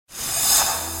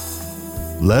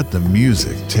Let the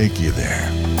music take you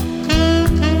there.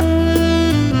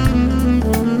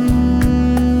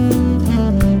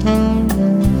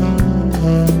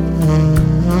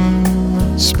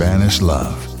 Spanish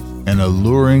Love, an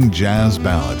alluring jazz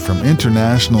ballad from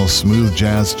international smooth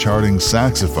jazz charting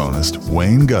saxophonist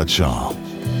Wayne Gutshall.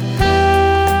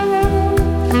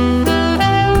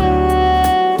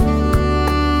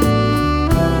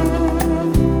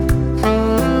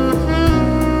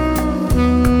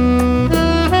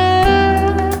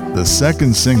 The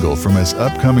second single from his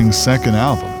upcoming second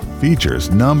album features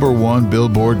 #1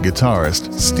 Billboard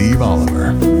guitarist Steve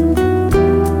Oliver.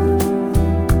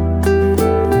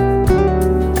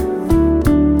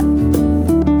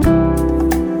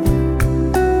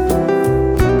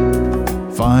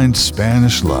 Find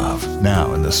Spanish Love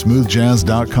now in the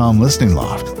smoothjazz.com listening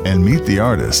loft and meet the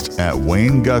artist at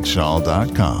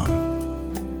waynegutshall.com.